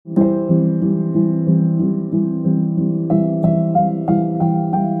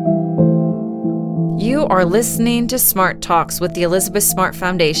You are listening to Smart Talks with the Elizabeth Smart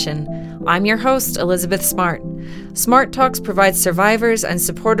Foundation. I'm your host, Elizabeth Smart. Smart Talks provides survivors and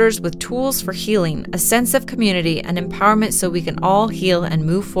supporters with tools for healing, a sense of community, and empowerment so we can all heal and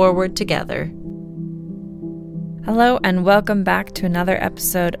move forward together. Hello and welcome back to another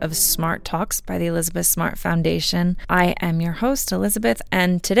episode of Smart Talks by the Elizabeth Smart Foundation. I am your host, Elizabeth,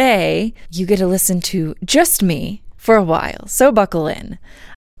 and today you get to listen to just me for a while, so buckle in.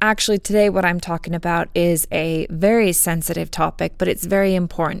 Actually, today what I'm talking about is a very sensitive topic, but it's very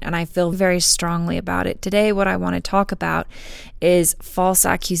important, and I feel very strongly about it. Today, what I want to talk about is false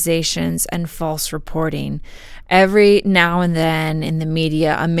accusations and false reporting. Every now and then in the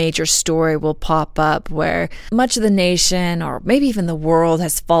media, a major story will pop up where much of the nation, or maybe even the world,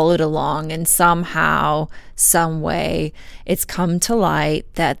 has followed along, and somehow, some way, it's come to light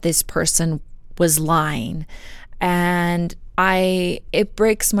that this person was lying. And it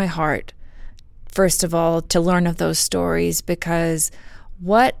breaks my heart, first of all, to learn of those stories, because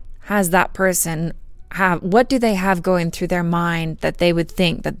what has that person what do they have going through their mind that they would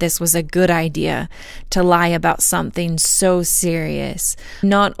think that this was a good idea to lie about something so serious?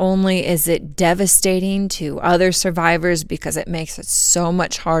 Not only is it devastating to other survivors because it makes it so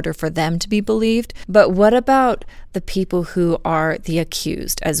much harder for them to be believed, but what about the people who are the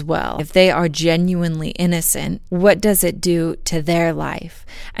accused as well? If they are genuinely innocent, what does it do to their life?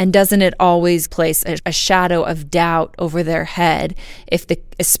 And doesn't it always place a shadow of doubt over their head,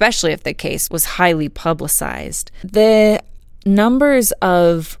 especially if the case was highly publicized? The numbers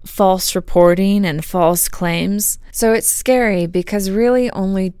of false reporting and false claims, so it's scary because really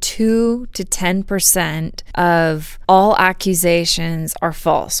only 2 to 10% of all accusations are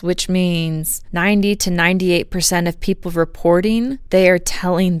false, which means 90 to 98% of people reporting, they are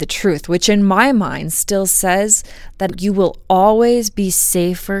telling the truth, which in my mind still says that you will always be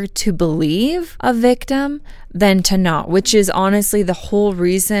safer to believe a victim than to not, which is honestly the whole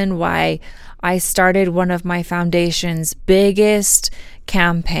reason why I started one of my foundation's biggest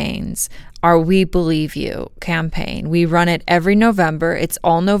campaigns, our We Believe You campaign. We run it every November. It's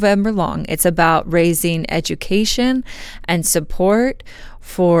all November long. It's about raising education and support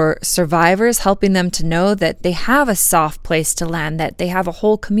for survivors, helping them to know that they have a soft place to land, that they have a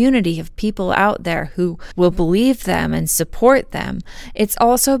whole community of people out there who will believe them and support them. It's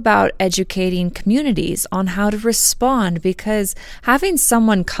also about educating communities on how to respond, because having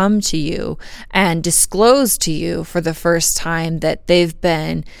someone come to you and disclose to you for the first time that they've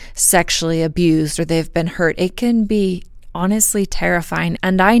been sexually abused or they've been hurt, it can be honestly terrifying.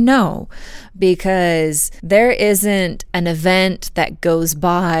 And I know, because there isn't an event that goes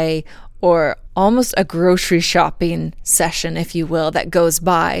by, or almost a grocery shopping session, if you will, that goes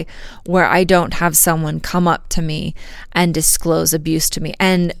by where I don't have someone come up to me and disclose abuse to me.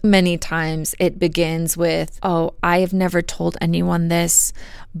 And many times it begins with, oh, I have never told anyone this,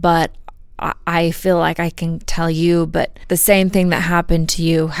 but I feel like I can tell you, but the same thing that happened to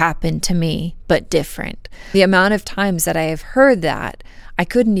you happened to me, but different. The amount of times that I have heard that, I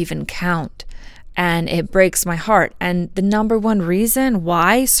couldn't even count, and it breaks my heart. And the number one reason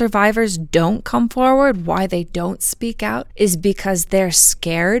why survivors don't come forward, why they don't speak out, is because they're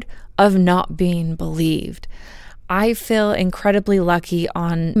scared of not being believed. I feel incredibly lucky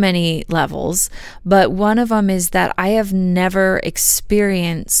on many levels, but one of them is that I have never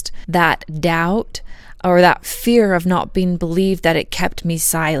experienced that doubt or that fear of not being believed that it kept me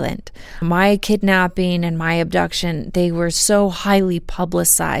silent. My kidnapping and my abduction, they were so highly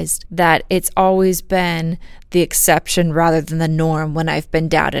publicized that it's always been the exception rather than the norm when I've been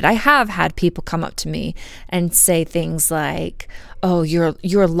doubted. I have had people come up to me and say things like, oh,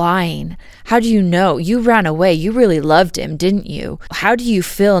 you're lying. How do you know? You ran away. You really loved him, didn't you? How do you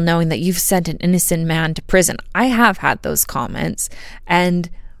feel knowing that you've sent an innocent man to prison? I have had those comments,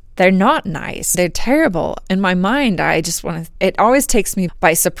 and they're not nice. They're terrible. In my mind, it always takes me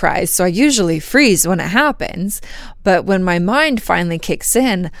by surprise. So I usually freeze when it happens. But when my mind finally kicks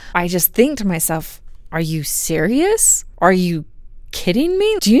in, I just think to myself, are you serious? Are you kidding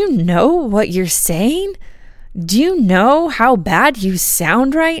me? Do you know what you're saying? Do you know how bad you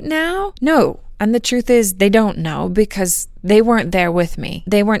sound right now? No. And the truth is, they don't know, because they weren't there with me.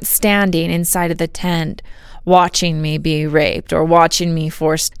 They weren't standing inside of the tent watching me be raped, or watching me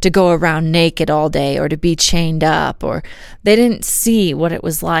forced to go around naked all day, or to be chained up, or they didn't see what it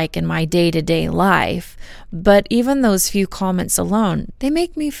was like in my day-to-day life. But even those few comments alone, they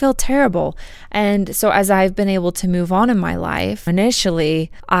make me feel terrible. And so as I've been able to move on in my life,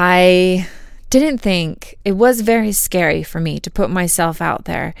 initially I didn't think, it was very scary for me to put myself out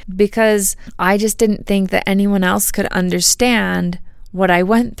there because I just didn't think that anyone else could understand what I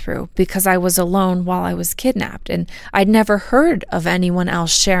went through because I was alone while I was kidnapped. And I'd never heard of anyone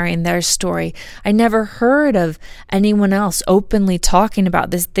else sharing their story. I never heard of anyone else openly talking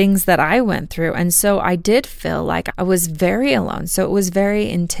about the things that I went through. And so I did feel like I was very alone. So it was very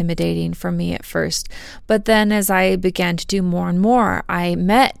intimidating for me at first. But then as I began to do more and more, I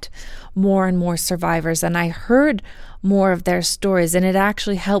met more and more survivors and I heard more of their stories. And it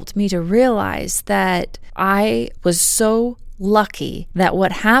actually helped me to realize that I was so lucky that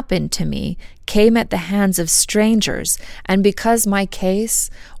what happened to me came at the hands of strangers. And because my case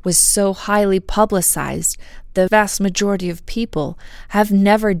was so highly publicized, the vast majority of people have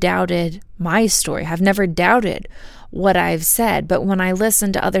never doubted my story, have never doubted what I've said. But when I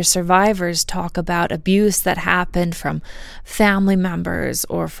listen to other survivors talk about abuse that happened from family members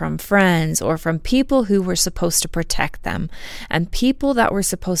or from friends or from people who were supposed to protect them and people that were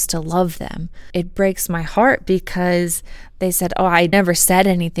supposed to love them, it breaks my heart because they said, oh, I never said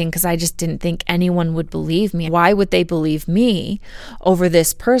anything because I just didn't think anyone would believe me. Why would they believe me over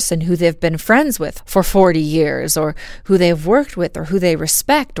this person who they've been friends with for 40 years or who they've worked with or who they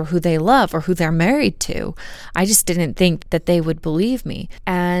respect or who they love or who they're married to? I just didn't think that they would believe me.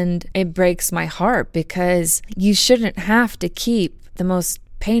 And it breaks my heart because you shouldn't have to keep the most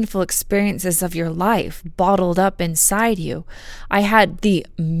painful experiences of your life bottled up inside you. I had the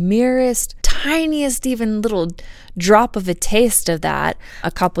merest, tiniest, even little drop of a taste of that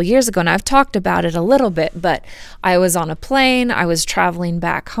a couple years ago. And I've talked about it a little bit, but I was on a plane. I was traveling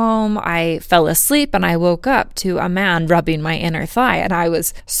back home. I fell asleep and I woke up to a man rubbing my inner thigh. And I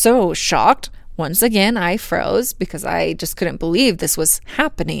was so shocked. Once again, I froze because I just couldn't believe this was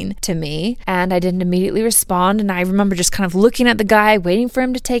happening to me. And I didn't immediately respond. And I remember just kind of looking at the guy, waiting for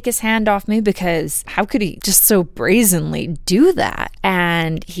him to take his hand off me because how could he just so brazenly do that?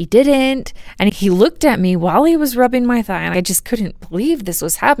 And he didn't. And he looked at me while he was rubbing my thigh. And I just couldn't believe this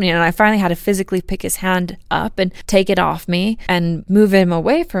was happening. And I finally had to physically pick his hand up and take it off me and move him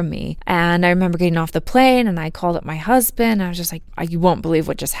away from me. And I remember getting off the plane and I called up my husband. I was just like, you won't believe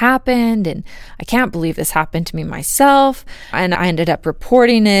what just happened. And I can't believe this happened to me myself. And I ended up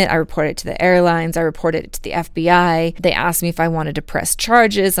reporting it. I reported it to the airlines. I reported it to the FBI. They asked me if I wanted to press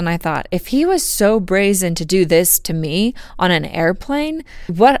charges. And I thought, if he was so brazen to do this to me on an airplane,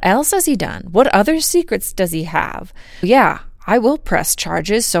 what else has he done? What other secrets does he have? Yeah, I will press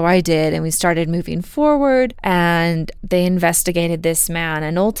charges. So I did. And we started moving forward and they investigated this man.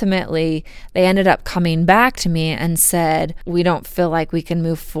 And ultimately, they ended up coming back to me and said, we don't feel like we can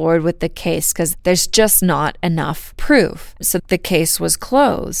move forward with the case because there's just not enough proof. So the case was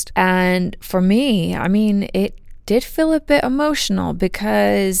closed. And for me, I mean, it did feel a bit emotional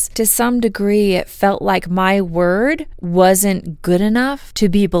because to some degree it felt like my word wasn't good enough to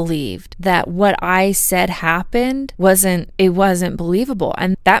be believed, that what I said happened wasn't believable.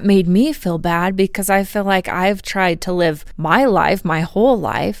 And that made me feel bad because I feel like I've tried to live my life, my whole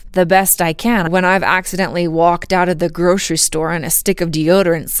life, the best I can. When I've accidentally walked out of the grocery store and a stick of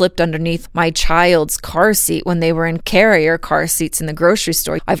deodorant slipped underneath my child's car seat when they were in carrier car seats in the grocery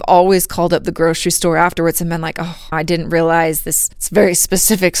store, I've always called up the grocery store afterwards and been like, oh, I didn't realize this very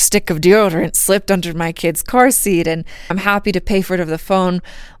specific stick of deodorant slipped under my kid's car seat. And I'm happy to pay for it over the phone.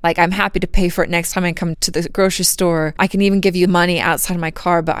 Like, I'm happy to pay for it next time I come to the grocery store. I can even give you money outside of my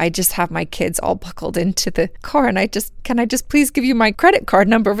car, but I just have my kids all buckled into the car. And can I just please give you my credit card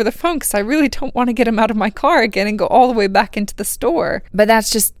number over the phone? Because I really don't want to get them out of my car again and go all the way back into the store. But that's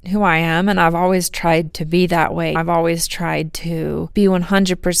just who I am. And I've always tried to be that way. I've always tried to be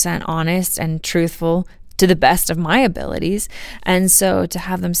 100% honest and truthful to the best of my abilities. And so to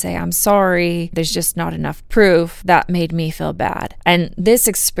have them say, I'm sorry, there's just not enough proof, that made me feel bad. And this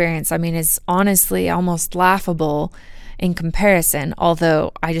experience, I mean, is honestly almost laughable in comparison,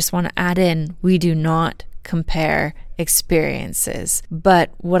 although I just want to add in, we do not compare experiences. But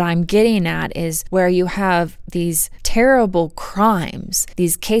what I'm getting at is where you have these terrible crimes,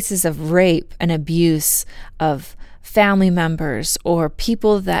 these cases of rape and abuse of family members or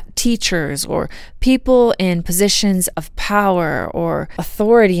teachers or people in positions of power or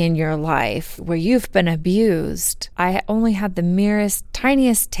authority in your life where you've been abused. I only had the merest,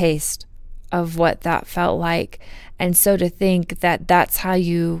 tiniest taste of what that felt like. And so to think that that's how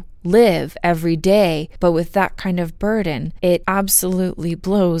you live every day, but with that kind of burden, it absolutely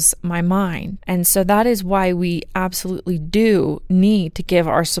blows my mind. And so that is why we absolutely do need to give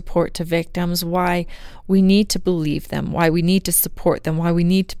our support to victims, why we need to believe them, why we need to support them, why we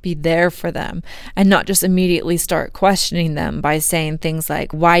need to be there for them, and not just immediately start questioning them by saying things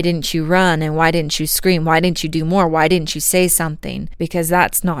like, why didn't you run? And why didn't you scream? Why didn't you do more? Why didn't you say something? Because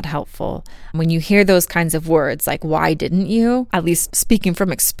that's not helpful. When you hear those kinds of words like, why didn't you? At least speaking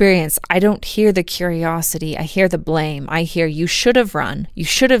from experience, I don't hear the curiosity. I hear the blame. I hear you should have run. You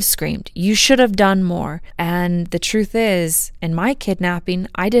should have screamed. You should have done more. And the truth is, in my kidnapping,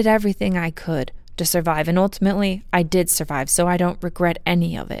 I did everything I could to survive. And ultimately, I did survive, so I don't regret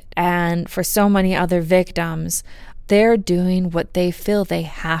any of it. And for so many other victims, they're doing what they feel they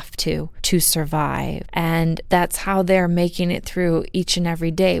have to survive. And that's how they're making it through each and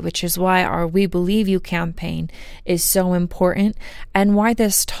every day, which is why our We Believe You campaign is so important, and why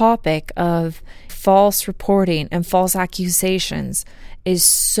this topic of false reporting and false accusations is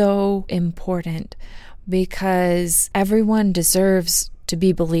so important, because everyone deserves to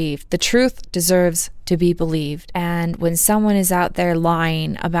be believed. The truth deserves to be believed. And when someone is out there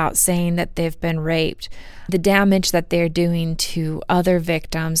lying about saying that they've been raped, the damage that they're doing to other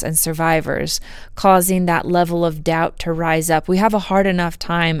victims and survivors, causing that level of doubt to rise up. We have a hard enough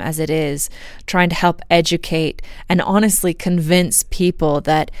time as it is trying to help educate and honestly convince people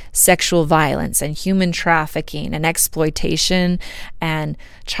that sexual violence and human trafficking and exploitation and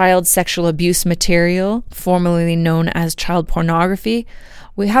child sexual abuse material, formerly known as child pornography,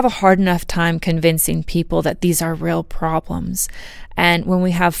 we have a hard enough time convincing people that these are real problems. And when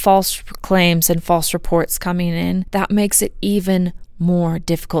we have false claims and false reports coming in, that makes it even more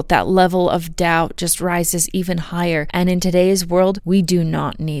difficult. That level of doubt just rises even higher. And in today's world, we do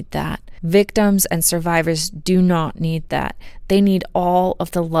not need that. Victims and survivors do not need that. They need all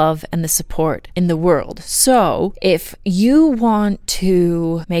of the love and the support in the world. So if you want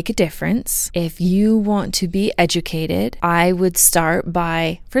to make a difference, if you want to be educated, I would start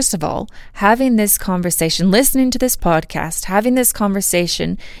by, first of all, having this conversation, listening to this podcast, having this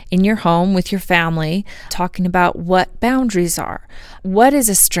conversation in your home with your family, talking about what boundaries are. What is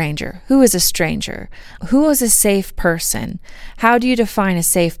a stranger? Who is a stranger? Who is a safe person? How do you define a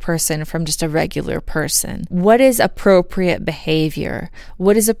safe person from just a regular person? What is appropriate behavior?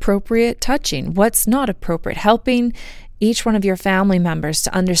 What is appropriate touching? What's not appropriate? Helping each one of your family members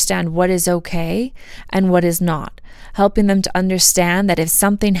to understand what is okay and what is not. Helping them to understand that if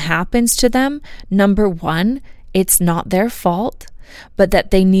something happens to them, number one, it's not their fault, but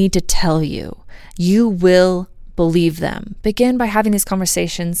that they need to tell you. You will believe them. Begin by having these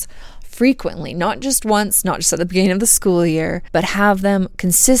conversations frequently, not just once, not just at the beginning of the school year, but have them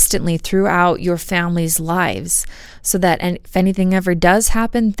consistently throughout your family's lives so that if anything ever does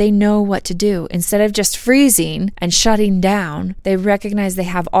happen, they know what to do. Instead of just freezing and shutting down, they recognize they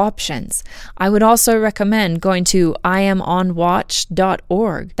have options. I would also recommend going to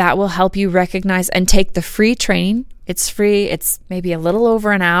iamonwatch.org. That will help you recognize and take the free training. It's free. It's maybe a little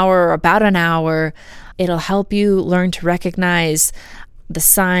over an hour or about an hour. It'll help you learn to recognize the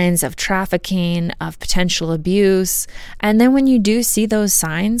signs of trafficking, of potential abuse. And then when you do see those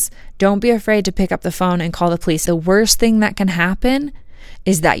signs, don't be afraid to pick up the phone and call the police. The worst thing that can happen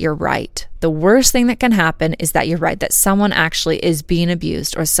is that you're right. The worst thing that can happen is that you're right, that someone actually is being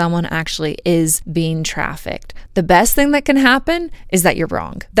abused or someone actually is being trafficked. The best thing that can happen is that you're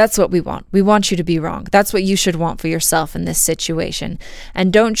wrong. That's what we want. We want you to be wrong. That's what you should want for yourself in this situation.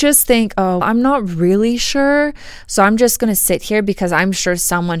 And don't just think, oh, I'm not really sure, so I'm just going to sit here because I'm sure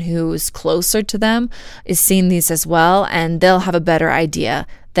someone who's closer to them is seeing these as well and they'll have a better idea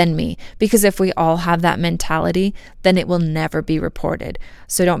than me. Because if we all have that mentality, then it will never be reported.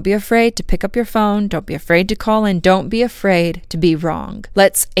 So don't be afraid to pick up your phone. Don't be afraid to call in. Don't be afraid to be wrong.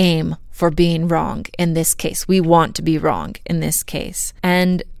 Let's aim for being wrong in this case. We want to be wrong in this case.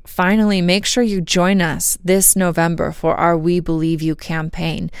 And finally, make sure you join us this November for our We Believe You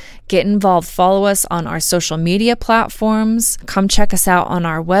campaign. Get involved. Follow us on our social media platforms. Come check us out on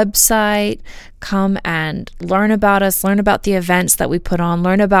our website. Come and learn about us, learn about the events that we put on,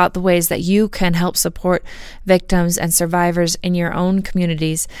 learn about the ways that you can help support victims and survivors in your own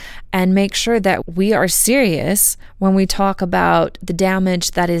communities, and make sure that we are serious when we talk about the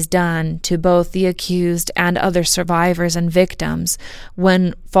damage that is done to both the accused and other survivors and victims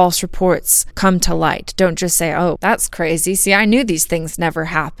when false reports come to light. Don't just say, oh, that's crazy. See, I knew these things never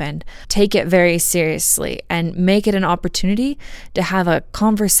happened. Take it very seriously and make it an opportunity to have a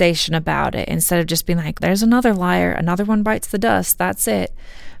conversation about it instead of just being like, there's another liar, another one bites the dust, that's it.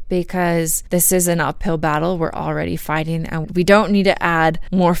 because this is an uphill battle we're already fighting, and we don't need to add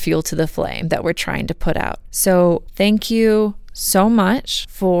more fuel to the flame that we're trying to put out. So thank you so much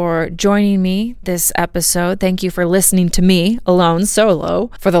for joining me this episode. Thank you for listening to me alone, solo,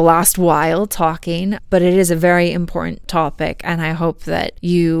 for the last while talking. But it is a very important topic, and I hope that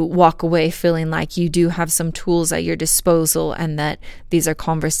you walk away feeling like you do have some tools at your disposal and that these are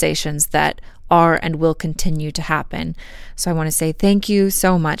conversations that are and will continue to happen. So I want to say thank you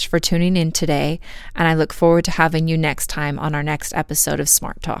so much for tuning in today, and I look forward to having you next time on our next episode of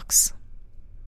Smart Talks.